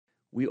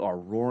We are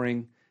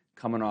roaring,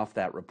 coming off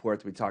that report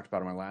that we talked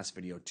about in my last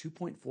video,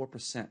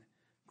 2.4%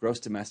 gross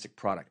domestic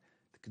product.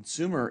 The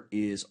consumer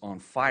is on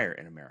fire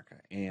in America.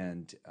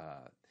 And,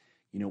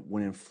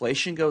 when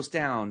inflation goes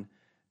down,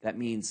 that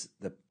means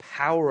the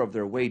power of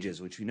their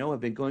wages, which we know have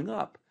been going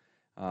up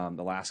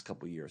the last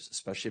couple of years,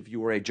 especially if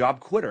you were a job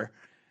quitter,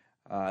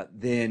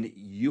 then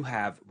you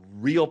have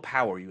real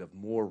power. You have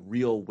more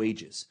real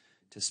wages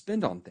to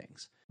spend on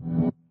things.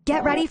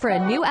 Get ready for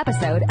a new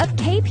episode of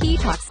KP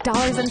Talks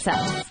Dollars and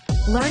Cents.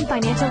 Learn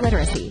financial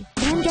literacy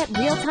and get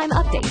real-time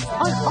updates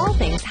on all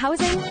things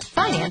housing,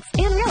 finance,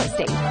 and real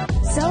estate.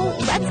 So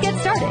let's get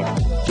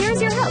started.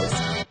 Here's your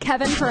host,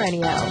 Kevin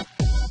Perenio.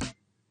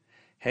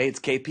 Hey,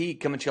 it's KP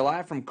coming to you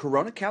live from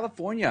Corona,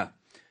 California.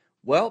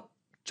 Well,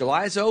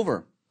 July is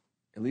over,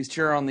 at least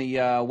here on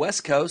the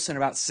West Coast, in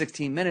about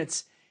 16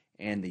 minutes,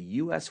 and the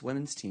U.S.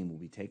 women's team will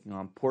be taking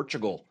on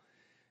Portugal.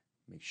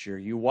 Make sure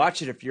you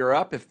watch it if you're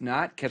up. If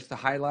not, catch the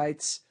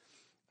highlights.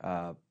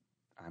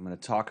 I'm going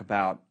to talk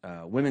about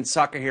women's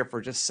soccer here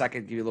for just a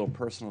second, give you a little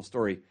personal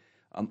story.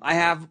 I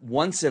have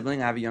one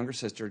sibling. I have a younger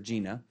sister,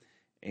 Gina,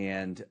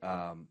 and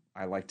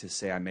I like to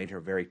say I made her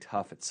very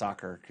tough at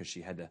soccer because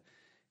she had to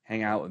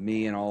hang out with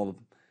me and all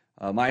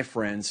my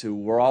friends who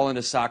were all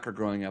into soccer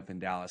growing up in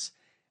Dallas.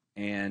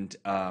 And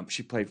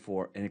she played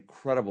for an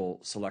incredible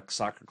select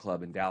soccer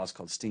club in Dallas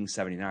called Sting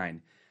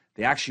 79.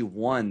 They actually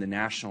won the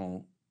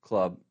national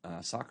club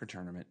soccer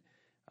tournament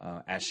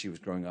as she was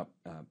growing up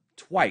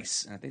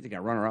twice. And I think they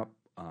got runner-up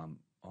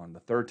on the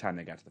third time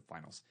they got to the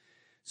finals.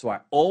 So I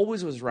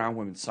always was around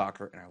women's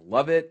soccer, and I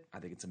love it. I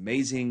think it's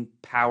amazing.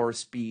 Power,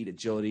 speed,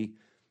 agility.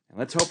 And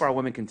let's hope our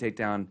women can take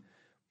down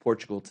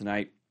Portugal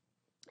tonight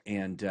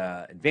and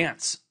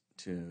advance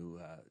to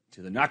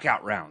the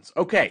knockout rounds.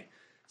 Okay,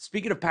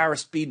 speaking of power,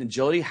 speed, and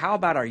agility, how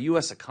about our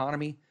U.S.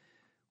 economy?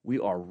 We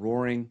are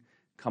roaring,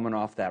 coming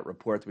off that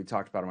report that we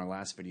talked about in my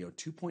last video,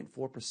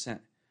 2.4%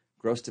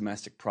 gross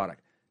domestic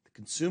product. The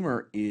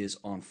consumer is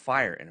on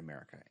fire in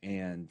America.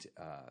 And,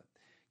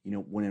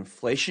 when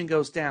inflation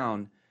goes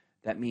down,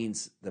 that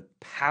means the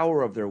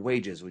power of their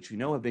wages, which we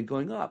know have been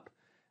going up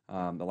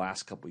the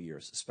last couple of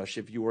years,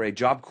 especially if you were a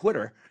job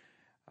quitter,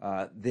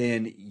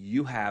 then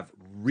you have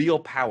real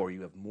power.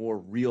 You have more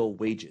real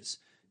wages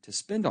to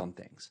spend on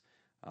things.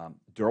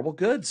 Durable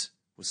goods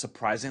was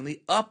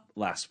surprisingly up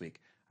last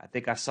week. I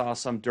think I saw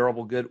some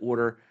durable good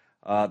order.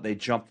 They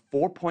jumped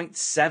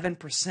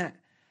 4.7%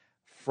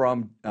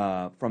 from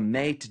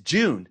May to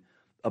June,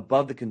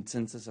 above the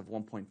consensus of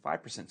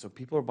 1.5%. So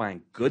people are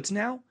buying goods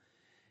now,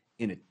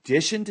 in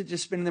addition to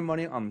just spending their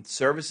money on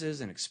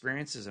services and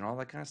experiences and all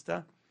that kind of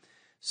stuff.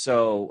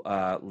 So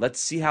let's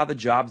see how the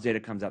jobs data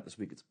comes out this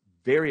week. It's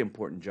very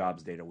important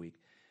jobs data week.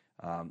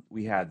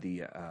 We had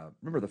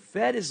remember, the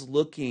Fed is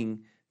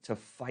looking to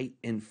fight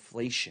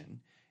inflation.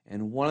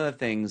 And one of the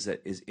things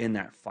that is in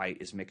that fight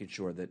is making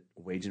sure that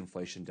wage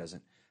inflation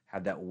doesn't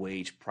have that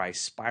wage price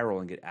spiral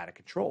and get out of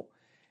control.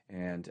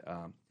 And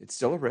it's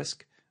still a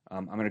risk.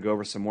 I'm going to go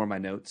over some more of my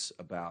notes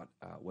about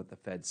what the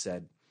Fed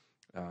said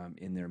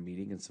in their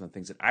meeting and some of the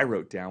things that I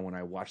wrote down when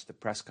I watched the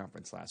press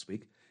conference last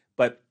week.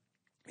 But,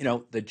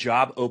 the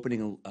job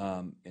opening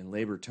and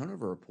labor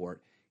turnover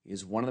report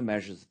is one of the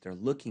measures that they're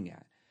looking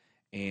at.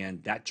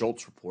 And that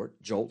JOLTS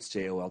report, JOLTS,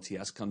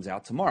 J-O-L-T-S, comes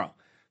out tomorrow.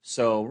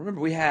 So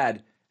remember, we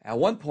had, at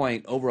one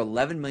point, over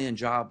 11 million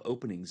job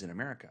openings in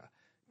America.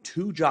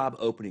 2 job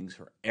openings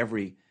for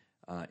every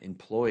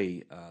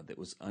employee that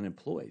was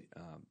unemployed,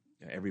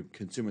 every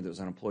consumer that was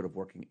unemployed of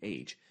working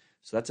age.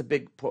 So that's a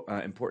big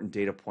important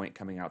data point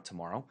coming out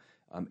tomorrow.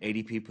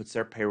 ADP puts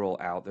their payroll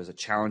out. There's a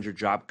Challenger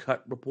job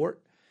cut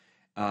report.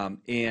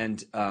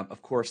 And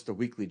of course, the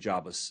weekly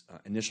jobless,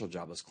 initial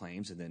jobless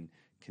claims, and then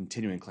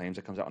continuing claims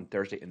that comes out on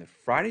Thursday. And then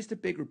Friday's the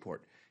big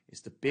report.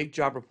 It's the big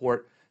job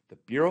report. The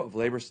Bureau of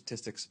Labor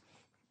Statistics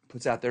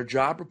puts out their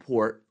job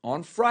report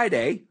on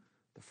Friday,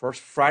 the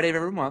first Friday of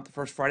every month, the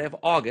first Friday of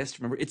August.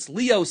 Remember, it's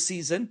Leo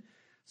season.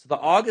 So the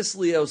August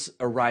Leos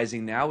are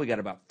rising now. We got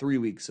about 3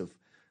 weeks of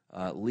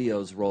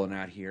Leos rolling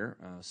out here.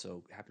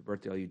 So happy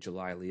birthday, all you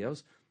July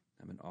Leos.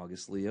 I'm an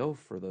August Leo,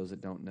 for those that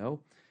don't know.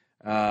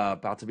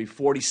 About to be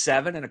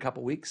 47 in a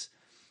couple weeks.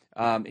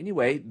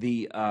 Anyway,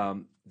 the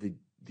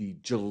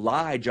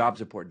July jobs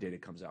report data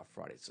comes out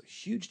Friday. So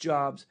huge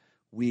jobs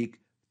week,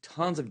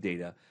 tons of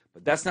data.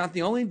 But that's not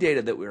the only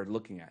data that we're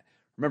looking at.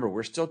 Remember,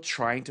 we're still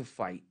trying to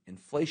fight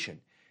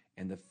inflation.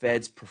 And the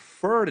Fed's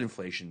preferred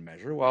inflation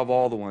measure, well, of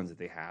all the ones that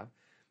they have,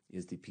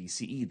 is the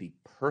PCE, the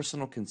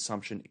Personal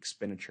Consumption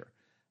Expenditure.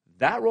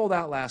 That rolled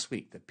out last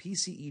week, the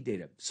PCE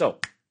data. So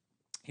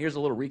here's a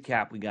little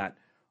recap we got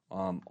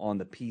on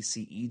the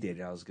PCE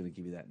data. I was going to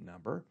give you that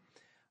number.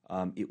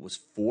 It was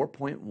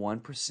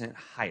 4.1%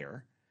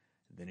 higher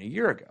than a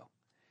year ago.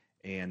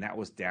 And that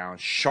was down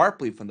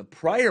sharply from the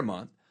prior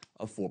month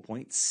of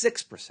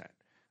 4.6%,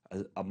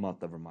 a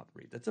month-over-month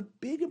read. That's a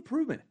big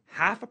improvement,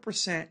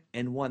 0.5%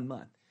 in 1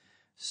 month.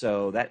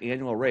 So that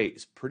annual rate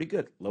is pretty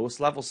good. Lowest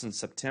level since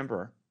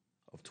September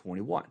of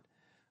 21.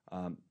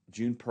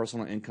 June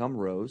personal income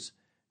rose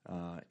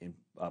in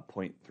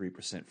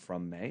 0.3%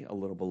 from May, a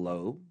little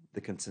below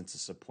the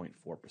consensus of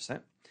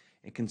 0.4%.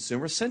 And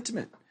consumer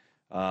sentiment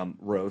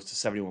rose to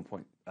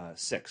 71.6,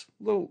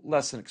 a little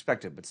less than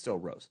expected, but still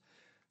rose.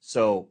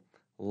 So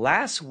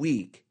last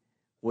week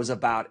was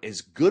about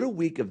as good a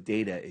week of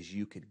data as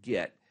you could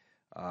get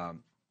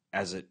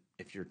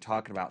if you're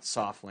talking about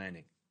soft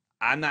landing.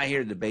 I'm not here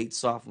to debate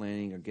soft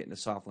landing or getting a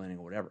soft landing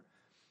or whatever.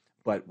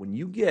 But when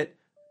you get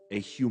a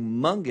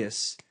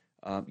humongous,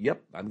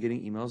 yep, I'm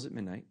getting emails at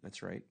midnight.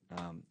 That's right.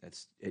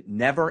 It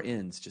never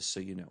ends, just so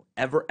you know.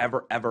 Ever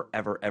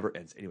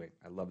ends. Anyway,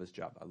 I love this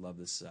job. I love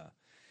this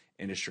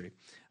industry.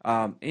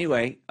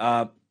 Anyway,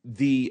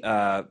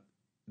 the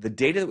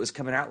data that was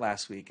coming out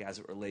last week as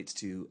it relates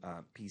to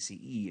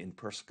PCE and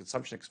personal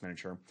consumption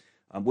expenditure,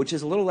 which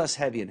is a little less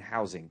heavy in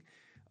housing,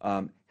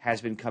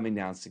 has been coming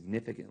down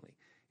significantly.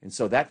 And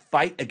so that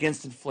fight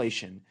against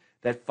inflation,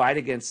 that fight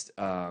against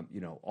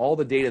all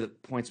the data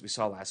points we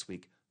saw last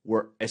week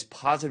were as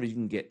positive as you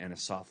can get in a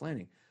soft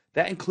landing.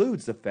 That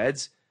includes the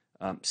Fed's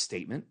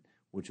statement,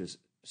 which is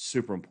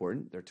super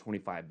important, their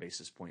 25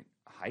 basis point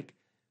hike.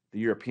 The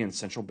European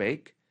Central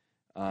Bank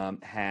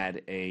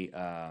had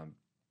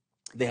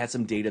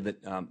some data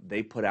that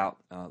they put out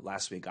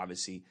last week,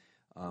 obviously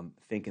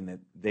thinking that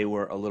they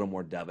were a little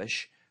more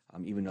dovish,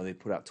 even though they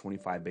put out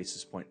 25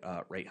 basis point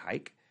rate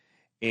hike.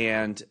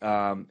 And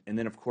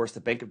then, of course,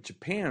 the Bank of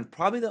Japan,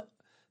 probably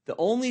the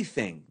only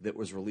thing that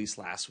was released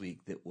last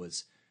week that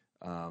was,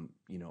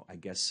 I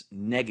guess,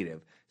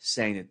 negative,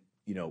 saying that,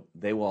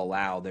 they will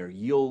allow their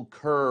yield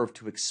curve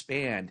to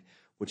expand,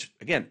 which,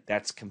 again,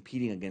 that's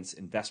competing against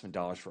investment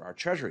dollars for our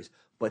treasuries.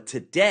 But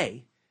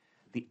today,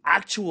 the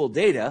actual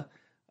data,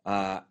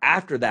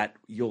 after that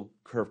yield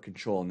curve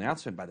control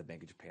announcement by the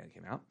Bank of Japan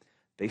came out,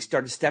 they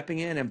started stepping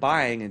in and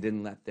buying and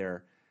didn't let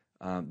their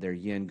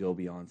yen go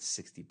beyond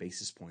 60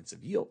 basis points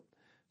of yield.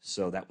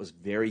 So that was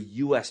very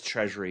U.S.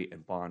 Treasury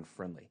and bond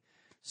friendly.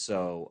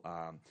 So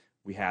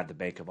we had the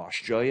Bank of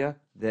Australia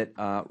that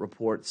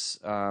reports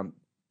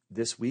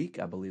this week.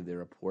 I believe they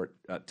report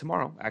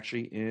tomorrow,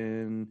 actually,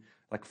 in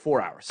like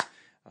 4 hours.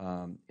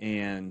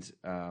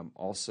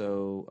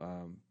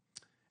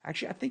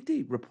 Actually, I think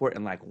they report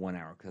in like 1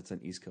 hour because that's an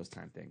East Coast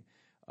time thing.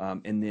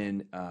 And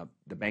then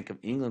the Bank of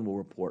England will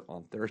report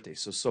on Thursday.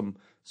 So some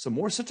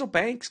more central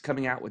banks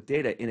coming out with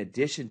data in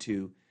addition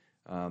to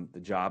the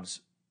jobs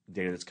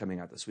data that's coming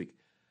out this week.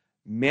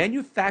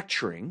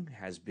 Manufacturing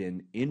has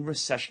been in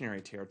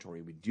recessionary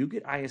territory. We do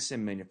get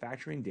ISM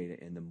manufacturing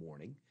data in the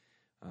morning,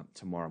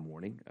 tomorrow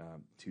morning,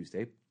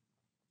 Tuesday,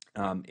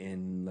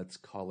 in let's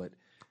call it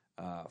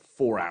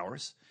 4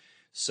 hours.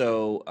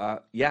 So,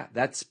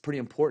 that's pretty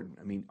important.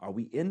 I mean, are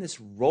we in this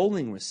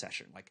rolling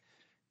recession? Like,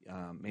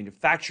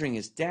 manufacturing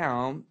is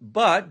down,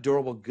 but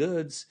durable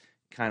goods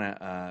kind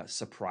of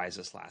surprised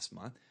us last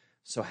month.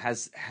 So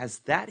has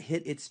that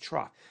hit its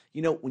trough?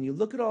 When you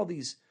look at all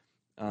these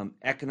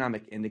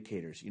economic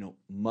indicators,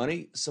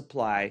 money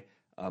supply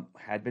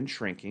had been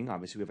shrinking.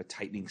 Obviously, we have a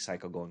tightening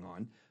cycle going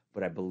on.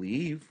 But I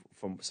believe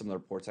from some of the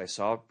reports I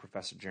saw,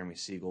 Professor Jeremy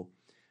Siegel,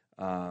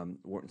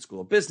 Wharton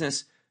School of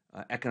Business,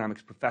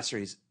 economics professor,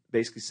 he's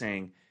basically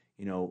saying,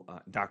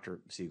 Dr.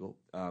 Siegel,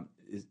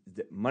 is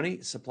that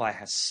money supply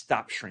has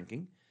stopped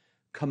shrinking.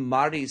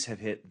 Commodities have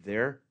hit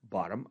their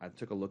bottom. I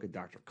took a look at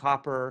Dr.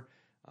 Copper.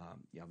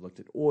 I've looked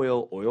at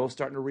oil. Oil is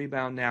starting to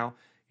rebound now.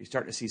 You're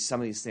starting to see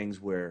some of these things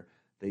where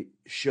they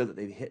show that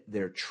they've hit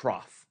their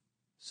trough.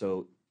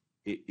 So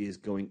it is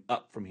going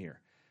up from here.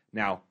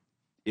 Now,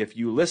 if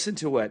you listen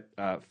to what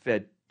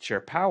Fed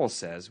Chair Powell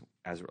says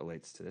as it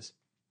relates to this,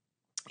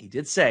 he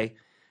did say,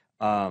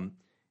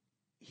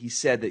 he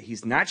said that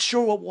he's not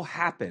sure what will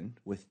happen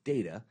with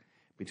data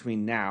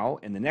between now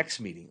and the next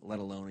meeting, let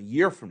alone a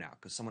year from now,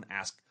 because someone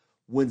asked,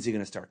 when's he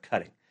going to start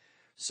cutting?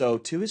 So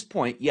to his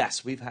point,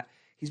 yes,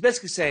 he's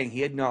basically saying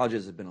he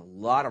acknowledges there's been a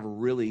lot of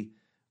really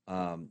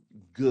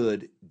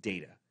good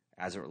data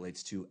as it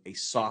relates to a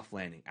soft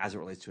landing, as it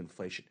relates to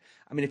inflation.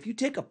 I mean, if you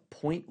take a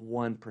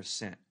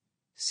 0.1%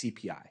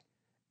 CPI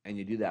and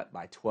you do that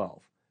by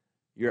 12,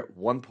 you're at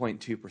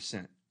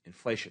 1.2%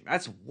 inflation.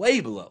 That's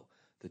way below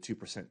the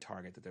 2%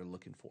 target that they're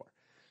looking for.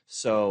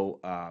 So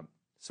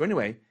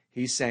anyway,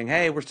 he's saying,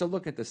 hey, we're still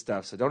looking at this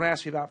stuff, so don't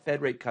ask me about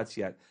Fed rate cuts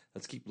yet.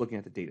 Let's keep looking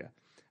at the data.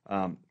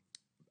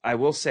 I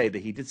will say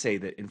that he did say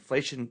that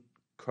inflation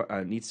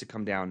needs to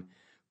come down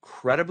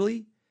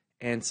credibly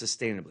and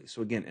sustainably.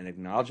 So again, an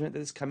acknowledgement that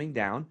it's coming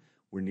down.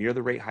 We're near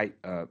the rate hike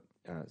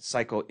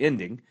cycle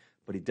ending,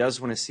 but he does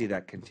want to see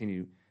that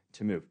continue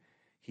to move.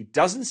 He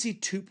doesn't see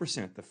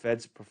 2%, the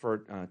Fed's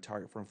preferred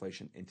target for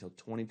inflation, until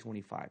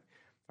 2025.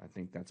 I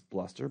think that's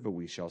bluster, but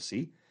we shall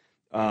see.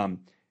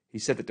 He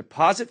said that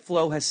deposit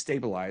flow has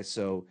stabilized,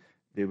 so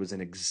there was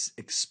an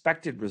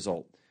expected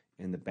result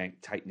in the bank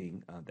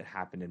tightening that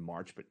happened in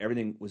March, but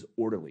everything was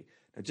orderly.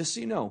 Now, just so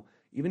you know,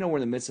 even though we're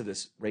in the midst of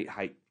this rate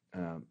hike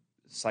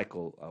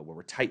cycle where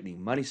we're tightening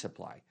money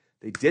supply,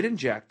 they did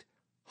inject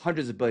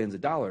hundreds of billions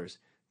of dollars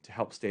to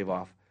help stave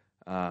off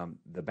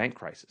the bank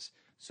crisis.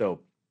 So,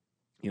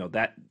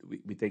 that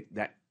we think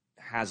that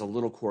has a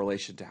little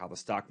correlation to how the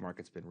stock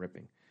market's been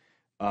ripping.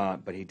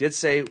 But he did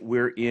say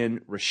we're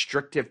in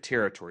restrictive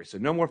territory, so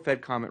no more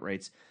Fed comment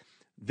rates.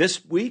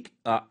 This week,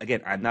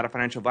 again, I'm not a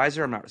financial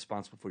advisor. I'm not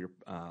responsible for your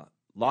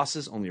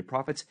losses, only your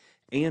profits.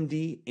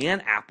 AMD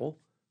and Apple,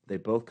 they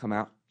both come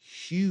out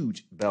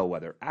huge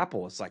bellwether.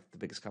 Apple is like the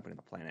biggest company on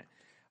the planet.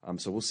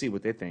 So we'll see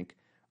what they think.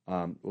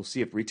 We'll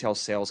see if retail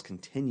sales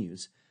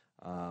continues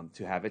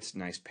to have its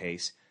nice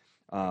pace.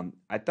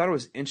 I thought it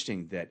was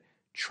interesting that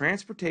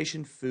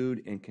transportation,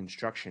 food, and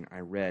construction, I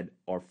read,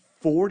 are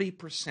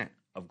 40%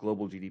 of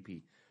global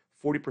GDP.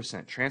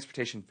 40%,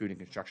 transportation, food, and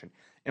construction.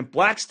 And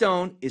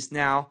Blackstone is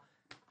now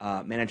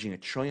managing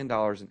 $1 trillion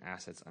in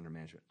assets under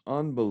management.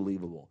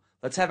 Unbelievable.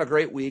 Let's have a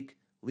great week.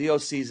 Leo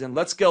season.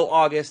 Let's go,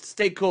 August.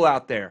 Stay cool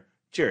out there.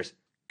 Cheers.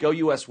 Go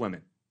U.S.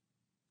 women.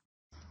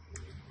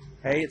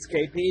 Hey, it's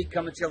KP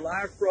coming to you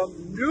live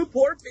from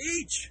Newport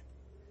Beach.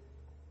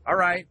 All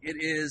right, it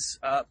is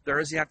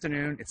Thursday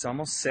afternoon. It's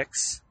almost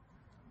 6,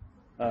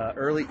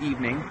 early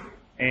evening,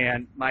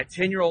 and my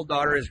 10-year-old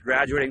daughter is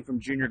graduating from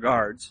junior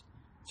guards.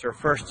 It's her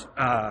first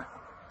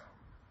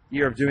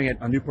year of doing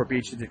it on Newport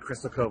Beach. She did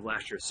Crystal Cove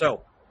last year.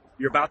 So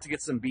you're about to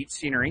get some beach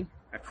scenery,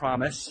 I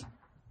promise.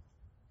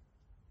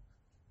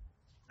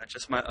 That's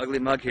just my ugly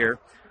mug here.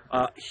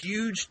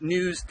 Huge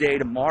news day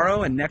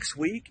tomorrow and next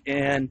week,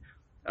 and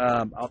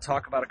I'll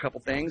talk about a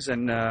couple things,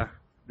 and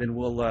then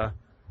we'll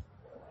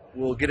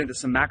get into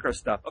some macro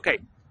stuff. Okay,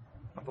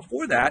 but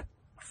before that,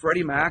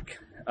 Freddie Mac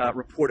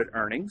reported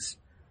earnings,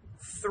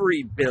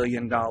 $3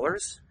 billion.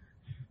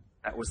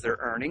 That was their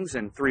earnings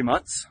in 3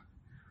 months.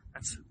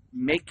 That's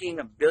making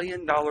 $1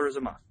 billion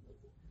a month.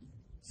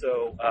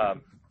 So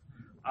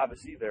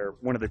obviously they're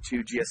one of the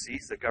two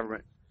GSEs, the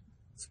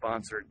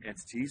government-sponsored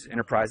entities,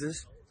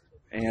 enterprises,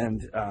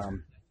 and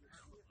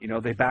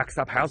they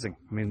backstop housing.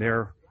 I mean,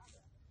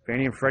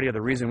 Fannie and Freddie are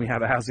the reason we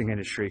have a housing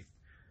industry.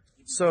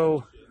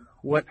 So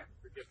what?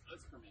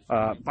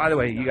 By the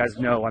way, you guys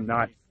know I'm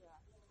not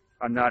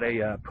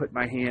a put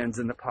my hands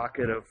in the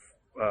pocket of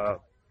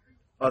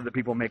other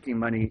people making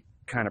money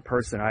kind of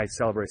person. I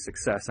celebrate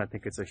success. I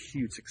think it's a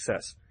huge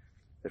success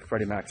that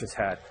Freddie Mac just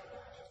had.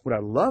 What I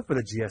love for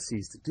the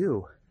GSEs to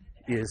do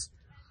is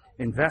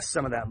invest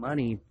some of that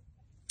money,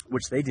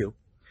 which they do,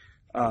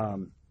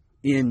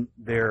 in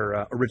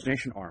their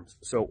origination arms.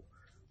 So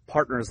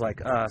partners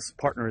like us,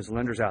 partners,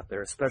 lenders out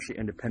there, especially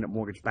independent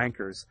mortgage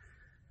bankers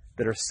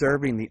that are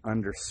serving the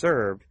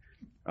underserved,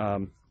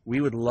 we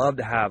would love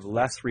to have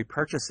less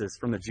repurchases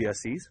from the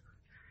GSEs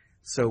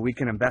so we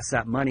can invest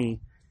that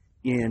money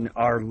in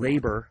our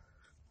labor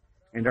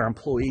and our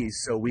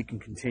employees so we can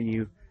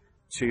continue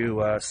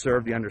to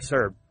serve the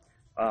underserved.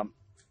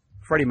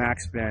 Freddie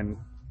Mac's been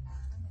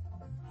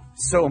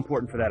so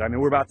important for that. I mean,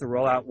 we're about to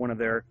roll out one of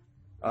their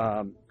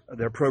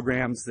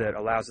programs that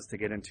allows us to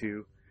get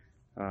into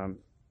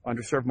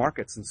underserved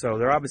markets. And so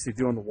they're obviously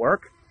doing the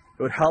work.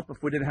 It would help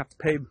if we didn't have to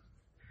pay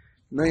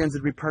millions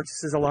of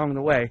repurchases along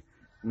the way.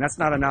 And that's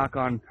not a knock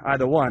on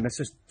either one. It's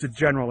just the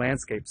general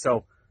landscape.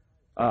 So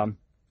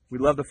we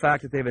love the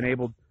fact that they've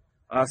enabled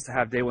us to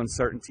have day one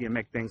certainty and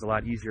make things a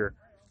lot easier.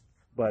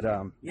 But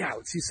yeah,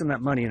 let's use some of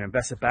that money and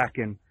invest it back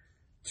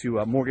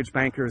into mortgage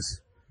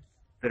bankers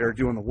that are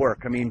doing the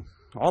work. I mean,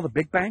 all the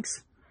big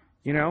banks,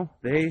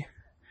 they've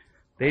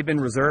been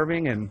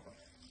reserving and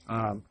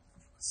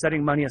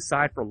setting money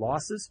aside for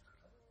losses.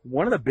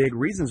 One of the big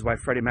reasons why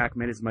Freddie Mac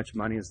made as much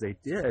money as they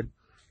did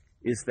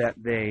is that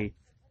they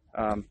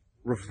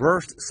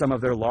reversed some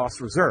of their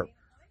loss reserve.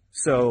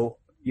 So,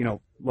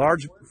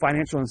 large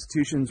financial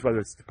institutions, whether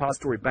it's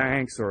depository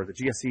banks or the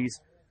GSEs,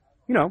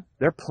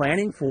 they're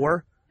planning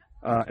for,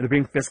 they're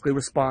being fiscally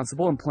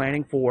responsible and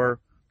planning for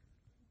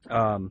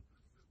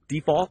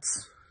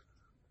defaults,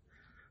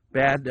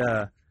 bad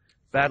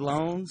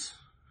loans,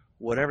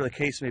 whatever the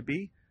case may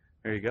be.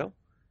 There you go.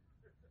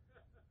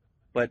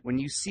 But when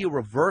you see a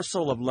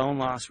reversal of loan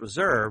loss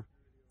reserve,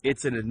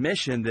 it's an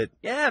admission that,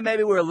 yeah,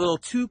 maybe we're a little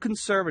too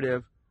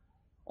conservative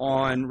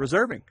on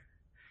reserving.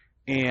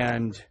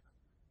 And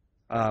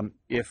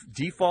if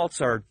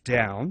defaults are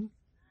down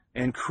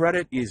and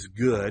credit is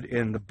good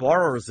and the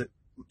borrowers,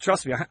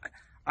 trust me,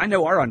 I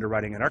know our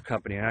underwriting in our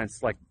company, and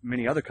it's like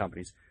many other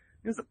companies,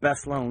 it's the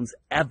best loans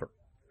ever,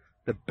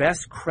 the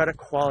best credit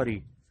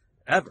quality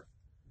ever.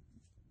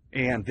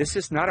 And this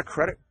is not a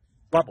credit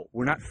bubble.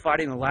 We're not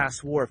fighting the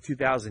last war of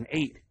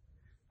 2008.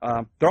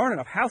 There aren't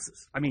enough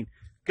houses. I mean,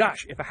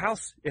 gosh,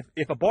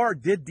 if a borrower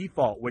did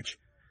default, which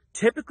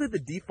typically the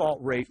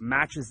default rate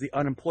matches the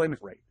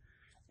unemployment rate.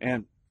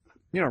 And,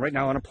 right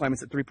now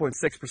unemployment's at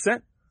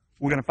 3.6%.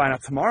 We're going to find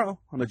out tomorrow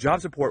on the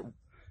jobs report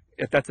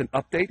if that's an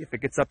update, if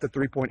it gets up to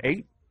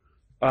 3.8.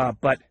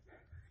 But,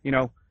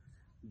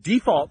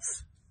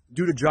 defaults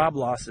due to job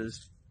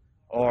losses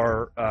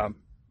are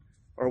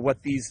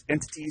what these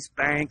entities,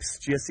 banks,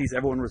 GSEs,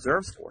 everyone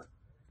reserves for.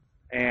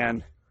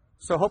 And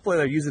so hopefully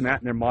they're using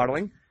that in their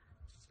modeling.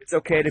 It's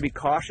okay to be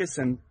cautious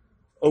and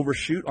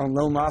overshoot on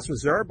loan loss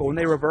reserve, but when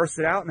they reverse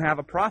it out and have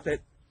a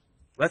profit,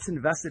 let's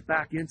invest it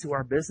back into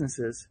our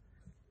businesses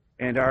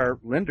and our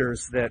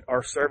lenders that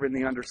are serving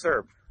the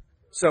underserved.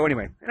 So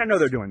anyway, and I know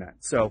they're doing that.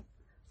 So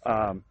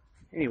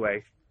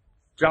anyway,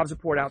 jobs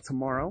report out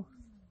tomorrow.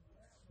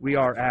 We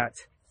are at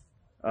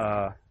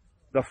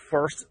the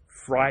first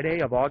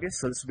Friday of August,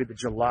 so this will be the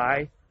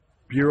July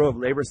Bureau of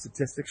Labor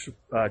Statistics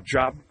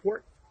job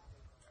report,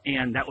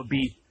 and that would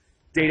be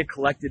data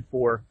collected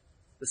for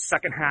the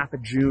second half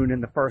of June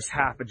and the first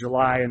half of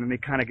July, and then they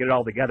kind of get it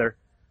all together.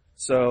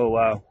 So,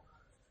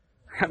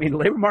 I mean, the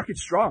labor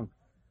market's strong.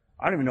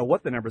 I don't even know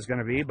what the number is going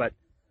to be, but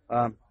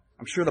I'm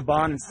sure the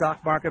bond and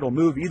stock market will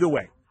move either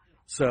way.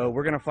 So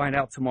we're going to find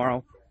out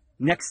tomorrow.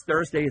 Next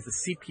Thursday is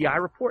the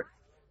CPI report,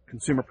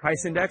 Consumer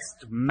Price Index.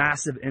 It's a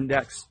massive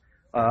index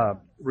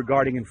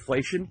regarding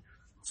inflation.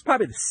 It's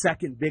probably the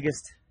second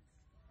biggest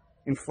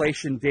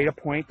inflation data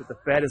point that the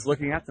Fed is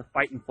looking at to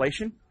fight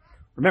inflation.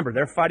 Remember,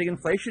 they're fighting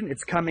inflation.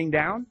 It's coming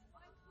down.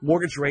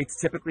 Mortgage rates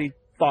typically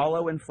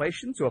follow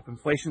inflation. So if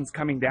inflation's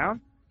coming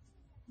down,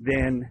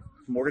 then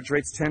mortgage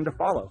rates tend to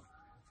follow.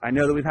 I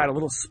know that we've had a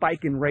little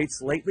spike in rates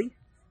lately.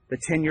 The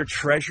 10-year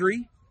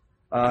Treasury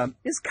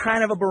is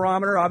kind of a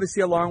barometer,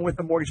 obviously, along with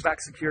the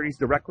mortgage-backed securities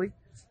directly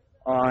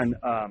on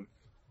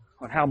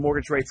how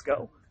mortgage rates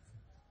go.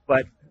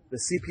 But the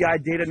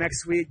CPI data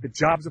next week, the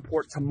jobs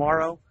report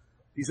tomorrow,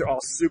 these are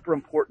all super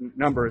important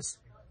numbers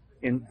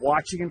in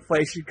watching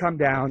inflation come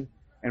down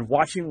and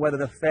watching whether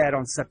the Fed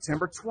on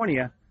September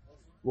 20th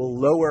will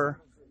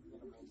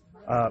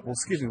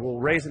will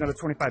raise another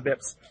 25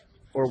 bips,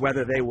 or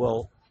whether they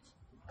will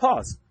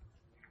pause.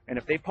 And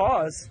if they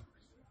pause,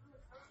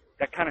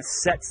 that kind of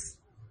sets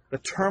the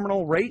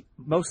terminal rate,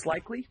 most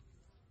likely.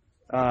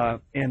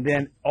 And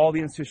then all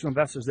the institutional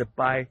investors that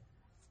buy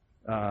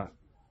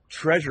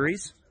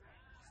treasuries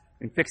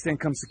and fixed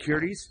income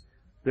securities,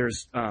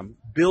 there's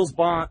bills,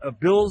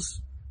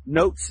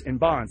 notes, and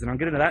bonds. And I'll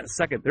get into that in a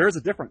second. There is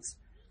a difference.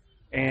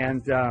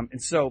 And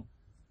so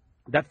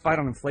that fight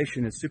on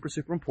inflation is super,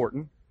 super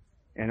important.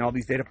 And all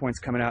these data points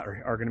coming out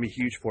are going to be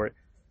huge for it.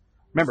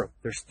 Remember,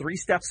 there's 3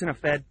 steps in a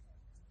Fed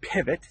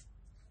pivot.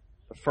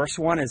 The first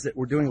one is that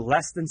we're doing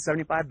less than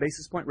 75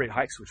 basis point rate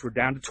hikes, which we're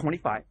down to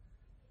 25.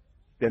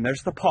 Then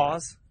there's the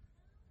pause,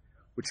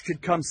 which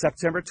could come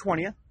September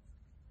 20th.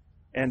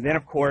 And then,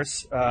 of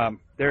course,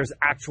 there's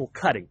actual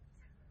cutting.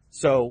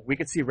 So we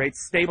could see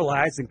rates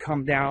stabilize and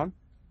come down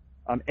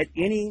at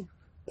any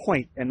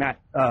point in that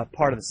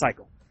part of the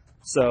cycle.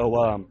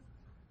 So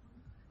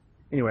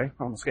anyway,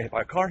 I'm almost get hit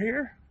by a car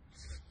here.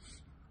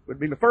 Would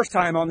be the first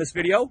time on this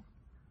video.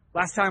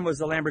 Last time was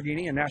the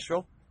Lamborghini in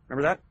Nashville.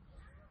 Remember that?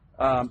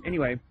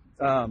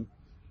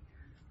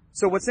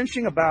 So what's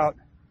interesting about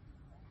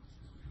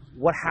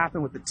what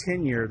happened with the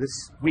 10-year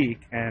this week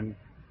and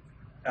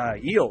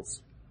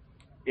yields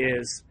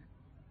is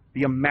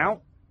the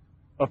amount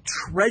of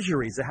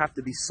treasuries that have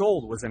to be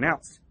sold was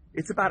announced.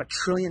 It's about $1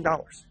 trillion,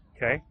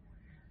 okay?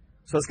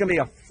 So it's going to be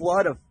a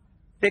flood of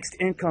fixed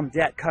income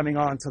debt coming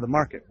onto the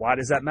market. Why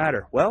does that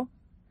matter? Well,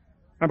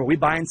 remember, we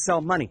buy and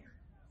sell money.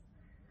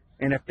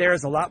 And if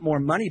there's a lot more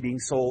money being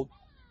sold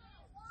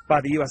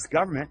by the U.S.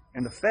 government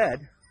and the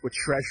Fed with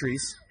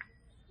treasuries,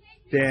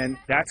 then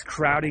that's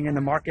crowding in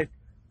the market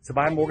to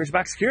buy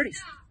mortgage-backed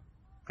securities.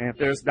 And if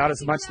there's not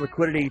as much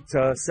liquidity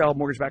to sell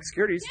mortgage-backed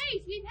securities,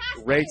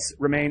 rates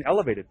remain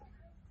elevated.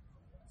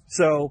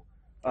 So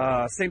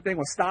same thing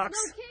with stocks.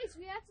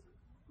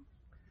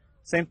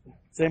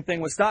 Same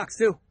thing with stocks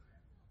too.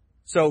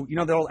 So you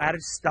know the old adage,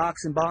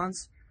 stocks and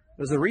bonds.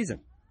 There's a reason.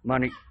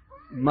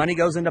 Money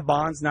goes into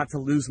bonds not to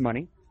lose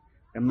money,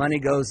 and money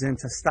goes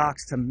into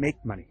stocks to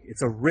make money.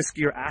 It's a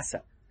riskier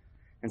asset.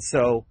 And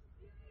so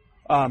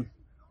I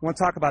want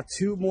to talk about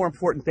 2 more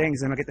important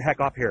things, and I'll get the heck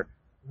off here.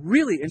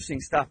 Really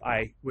interesting stuff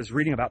I was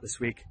reading about this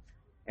week,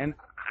 and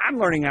I'm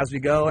learning as we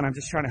go, and I'm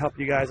just trying to help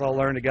you guys all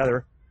learn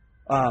together.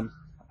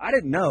 I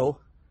didn't know,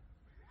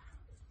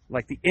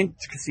 like, the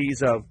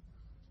intricacies of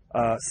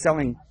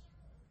selling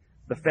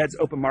the Fed's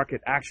open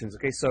market actions.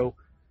 Okay, so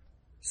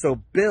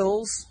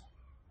bills,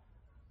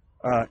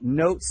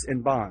 notes,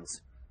 and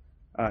bonds.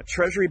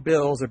 Treasury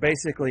bills are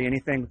basically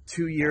anything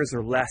 2 years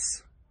or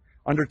less,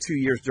 under 2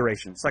 years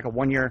duration. It's like a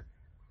 1-year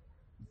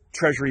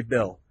Treasury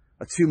bill,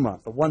 a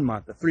 2-month, a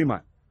 1-month, a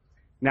 3-month.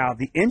 Now,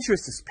 the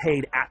interest is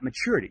paid at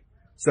maturity.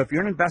 So if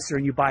you're an investor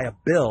and you buy a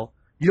bill,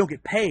 you don't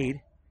get paid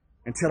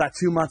until that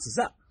 2 months is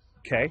up,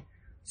 okay?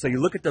 So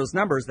you look at those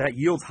numbers, that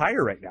yield's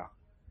higher right now.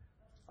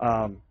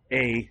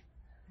 A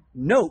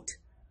note,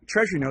 a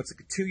Treasury note's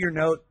like a 2-year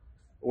note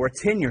or a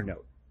 10-year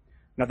note.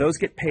 Now, those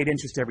get paid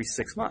interest every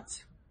 6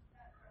 months.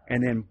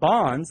 And then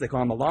bonds, they call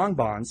them the long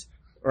bonds,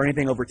 are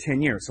anything over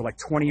 10 years. So like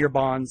 20-year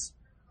bonds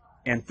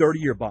and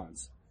 30-year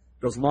bonds,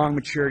 those long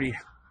maturity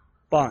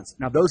bonds.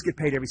 Now, those get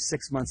paid every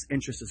 6 months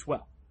interest as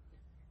well.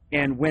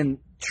 And when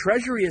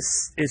Treasury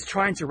is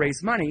trying to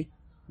raise money,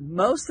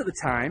 most of the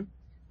time,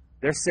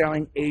 they're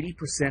selling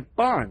 80%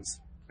 bonds.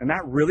 And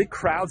that really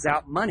crowds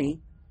out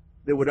money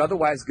that would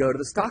otherwise go to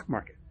the stock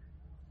market.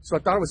 So I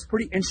thought it was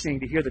pretty interesting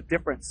to hear the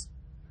difference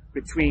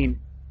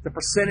between the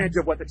percentage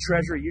of what the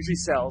Treasury usually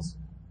sells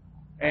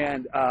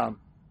and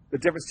the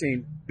difference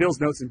between bills,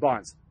 notes, and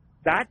bonds.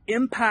 That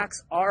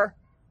impacts our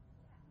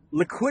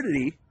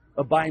liquidity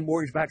of buying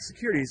mortgage-backed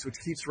securities, which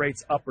keeps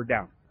rates up or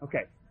down.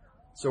 Okay,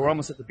 so we're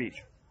almost at the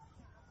beach.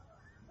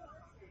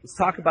 Let's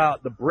talk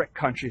about the BRIC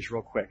countries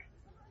real quick.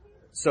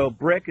 So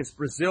BRIC is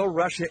Brazil,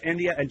 Russia,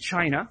 India, and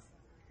China.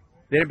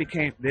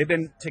 They've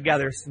been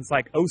together since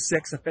like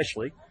 06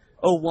 officially.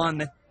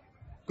 01,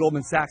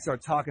 Goldman Sachs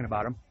started talking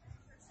about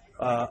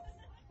them.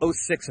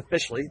 06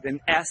 officially. Then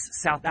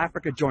South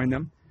Africa joined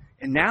them.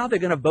 And now they're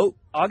going to vote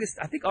August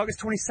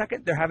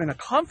 22nd. They're having a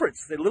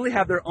conference. They literally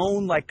have their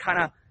own like kind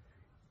of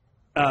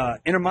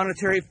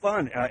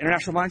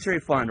International Monetary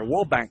Fund or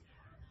World Bank.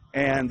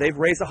 And they've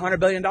raised $100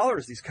 billion,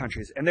 these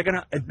countries. And they're going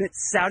to admit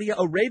Saudi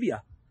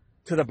Arabia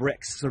to the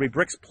BRICS. So it'll be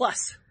BRICS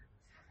Plus.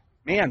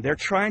 Man, they're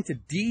trying to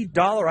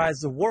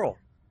de-dollarize the world.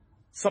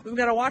 Something we've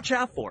got to watch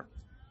out for.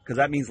 Because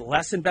that means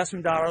less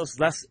investment dollars,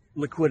 less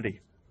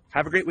liquidity.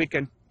 Have a great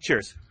weekend.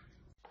 Cheers.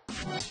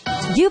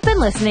 You've been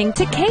listening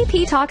to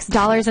KP Talks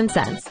Dollars and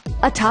Cents,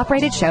 a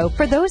top-rated show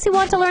for those who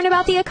want to learn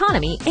about the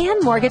economy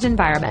and mortgage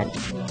environment.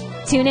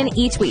 Tune in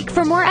each week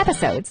for more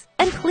episodes,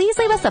 and please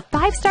leave us a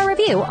 5-star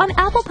review on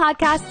Apple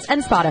Podcasts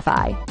and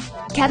Spotify.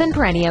 Kevin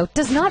Peranio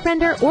does not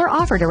render or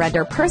offer to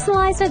render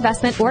personalized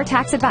investment or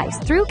tax advice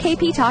through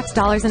KP Talks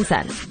Dollars and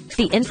Cents.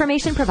 The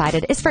information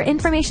provided is for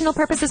informational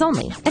purposes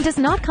only and does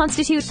not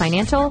constitute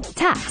financial,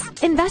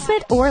 tax,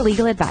 investment, or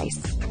legal advice.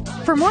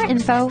 For more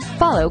info,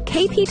 follow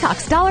KP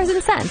Talks Dollars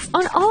and Cents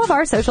on all of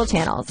our social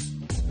channels.